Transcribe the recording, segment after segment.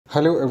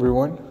Hello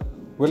everyone,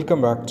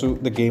 welcome back to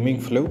the gaming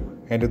flow,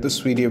 and in this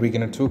video we're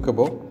going to talk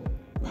about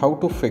how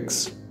to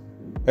fix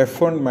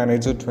F1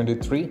 Manager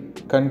 23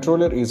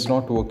 controller is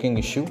not working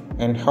issue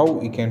and how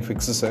we can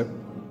fix this up.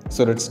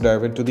 So let's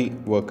dive into the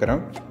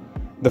workaround.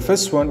 The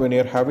first one, when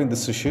you're having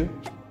this issue,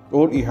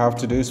 all you have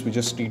to do is we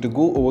just need to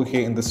go over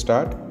here in the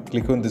start,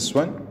 click on this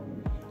one,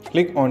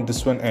 click on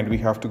this one, and we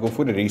have to go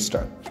for the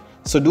restart.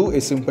 So do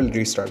a simple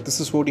restart. This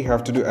is what you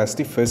have to do as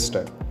the first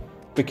step.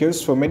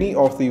 Because for many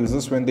of the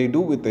users, when they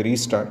do with the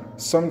restart,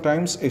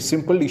 sometimes a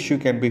simple issue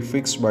can be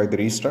fixed by the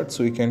restart.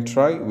 So you can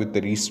try with the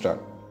restart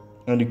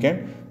and you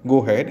can go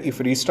ahead. If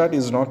restart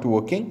is not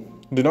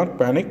working, do not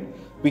panic.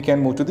 We can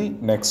move to the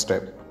next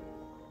step.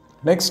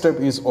 Next step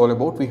is all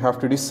about we have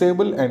to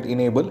disable and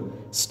enable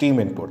Steam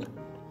input.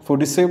 For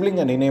disabling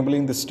and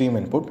enabling the Steam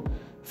input,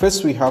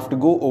 first we have to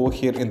go over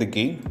here in the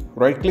game,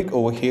 right click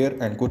over here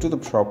and go to the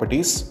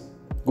properties,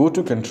 go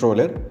to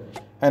controller.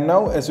 And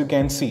now as you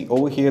can see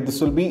over here, this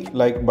will be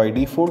like by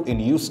default in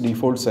use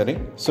default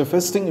setting. So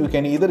first thing, you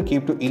can either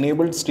keep to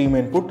enabled Steam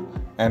input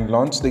and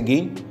launch the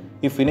game.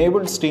 If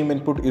enabled Steam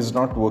input is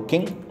not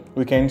working,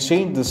 we can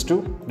change this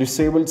to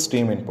disabled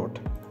Steam input.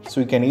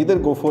 So you can either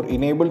go for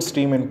enabled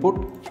Steam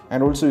input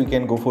and also you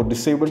can go for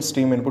disabled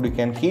Steam input. You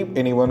can keep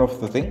any one of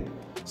the thing.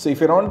 So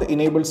if you're on the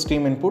enabled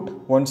Steam input,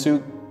 once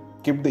you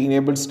keep the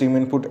enabled Steam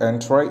input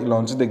and try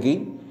launch the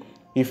game,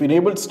 if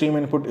enabled Steam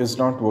input is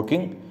not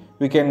working,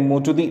 we can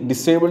move to the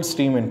disabled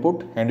Steam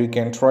input and we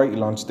can try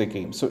launch the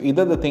game. So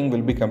either the thing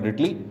will be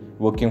completely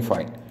working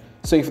fine.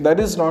 So if that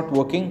is not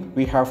working,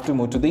 we have to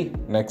move to the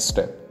next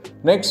step.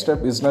 Next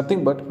step is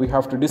nothing but we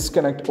have to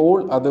disconnect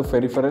all other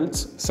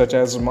peripherals such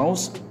as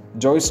mouse,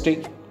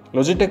 joystick,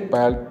 Logitech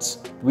pads,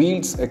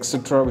 wheels,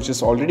 etc. which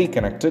is already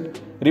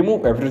connected.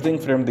 Remove everything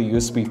from the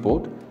USB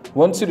port.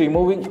 Once you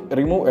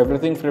remove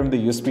everything from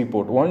the USB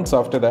port, once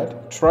after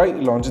that, try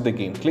launch the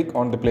game. Click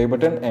on the play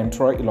button and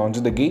try launch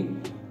the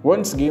game.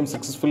 Once game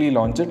successfully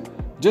launched,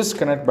 just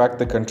connect back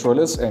the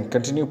controllers and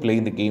continue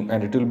playing the game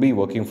and it will be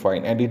working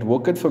fine. And it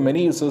worked for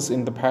many users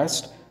in the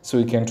past, so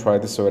you can try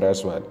this over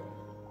as well.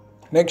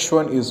 Next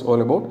one is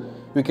all about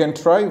we can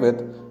try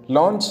with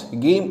launch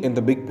game in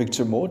the big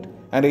picture mode.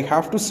 And I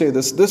have to say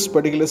this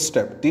particular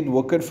step did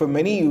work for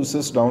many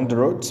users down the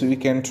road, so you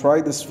can try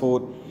this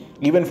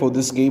even for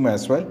this game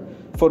as well.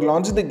 For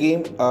launching the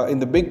game in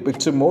the big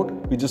picture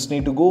mode, we just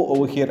need to go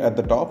over here at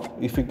the top.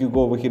 If you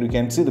go over here, you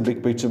can see the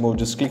big picture mode.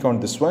 Just click on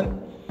this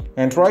one.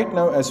 And right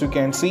now, as you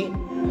can see,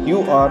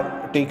 you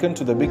are taken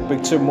to the big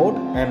picture mode.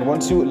 And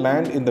once you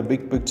land in the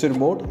big picture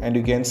mode, and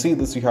you can see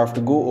this, you have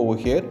to go over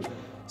here.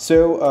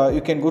 So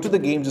you can go to the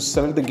game, just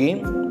select the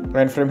game.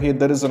 And from here,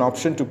 there is an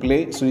option to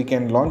play. So you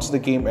can launch the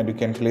game and you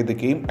can play the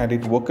game. And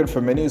it worked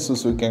for many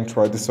users, so you can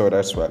try this out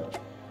as well.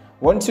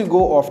 Once you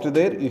go after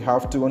there,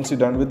 once you're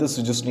done with this,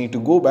 you just need to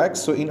go back.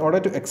 So in order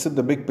to exit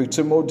the big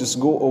picture mode, just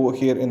go over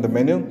here in the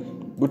menu,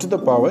 go to the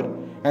power,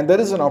 and there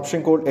is an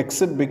option called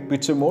exit big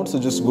picture mode. So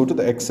just go to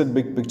the exit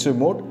big picture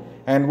mode.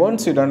 And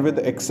once you're done with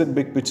the exit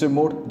big picture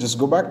mode, just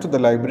go back to the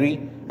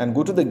library and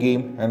go to the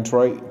game and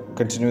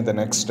continue the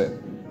next step.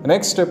 The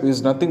next step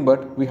is nothing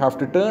but we have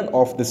to turn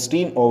off the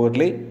Steam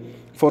overlay.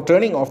 For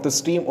turning off the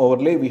Steam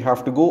overlay, we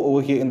have to go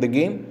over here in the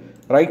game,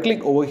 right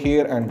click over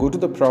here and go to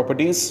the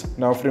properties.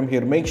 Now from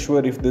here, make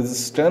sure if this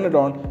is turned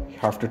on, you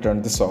have to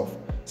turn this off.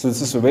 So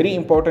this is a very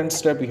important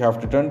step. You have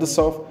to turn this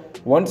off.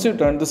 Once you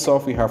turn this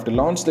off, you have to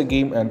launch the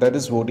game, and that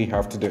is what you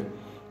have to do.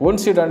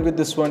 Once you're done with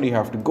this one, you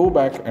have to go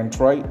back and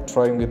try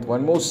with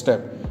one more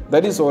step.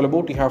 That is all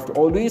about you have to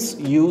always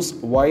use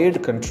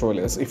wired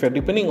controllers. If you're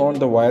depending on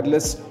the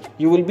wireless,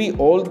 you will be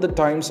all the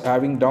times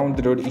having down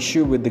the road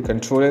issue with the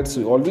controller.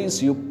 So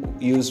always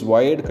use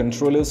wired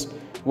controllers.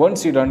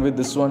 Once you're done with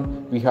this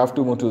one, we have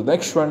to move to the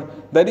next one.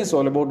 That is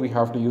all about we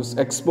have to use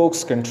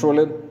Xbox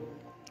controller.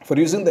 For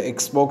using the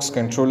Xbox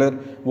controller,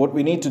 what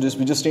we need to do is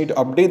we just need to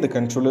update the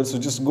controller. So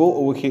just go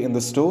over here in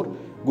the store,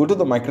 go to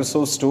the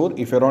Microsoft store.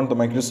 If you're on the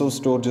Microsoft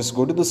store, just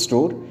go to the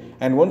store.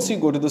 And once you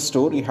go to the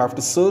store, you have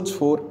to search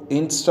for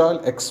install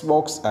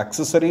Xbox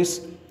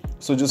accessories.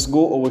 So just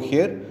go over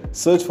here,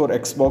 search for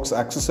Xbox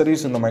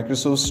accessories in the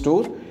Microsoft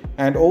store.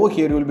 And over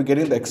here, you will be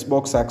getting the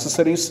Xbox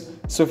accessories.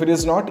 So if it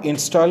is not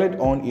installed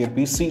on your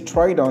PC,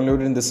 try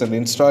downloading this and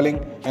installing.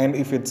 And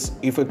if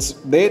it's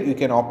there, you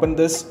can open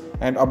this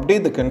and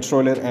update the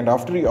controller. And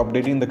after you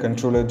updating the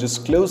controller,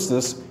 just close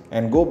this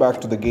and go back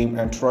to the game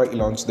and try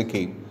launch the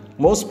game.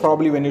 Most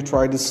probably when you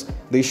try this,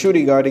 the issue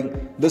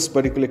regarding this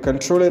particular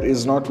controller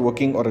is not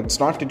working or it's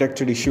not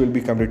detected issue will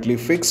be completely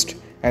fixed.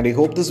 And I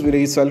hope this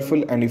video is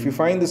helpful, and if you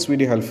find this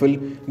video helpful,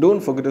 don't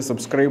forget to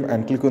subscribe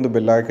and click on the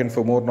bell icon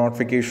for more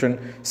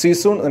notification. See you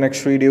soon in the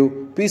next video.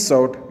 Peace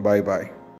out. Bye bye.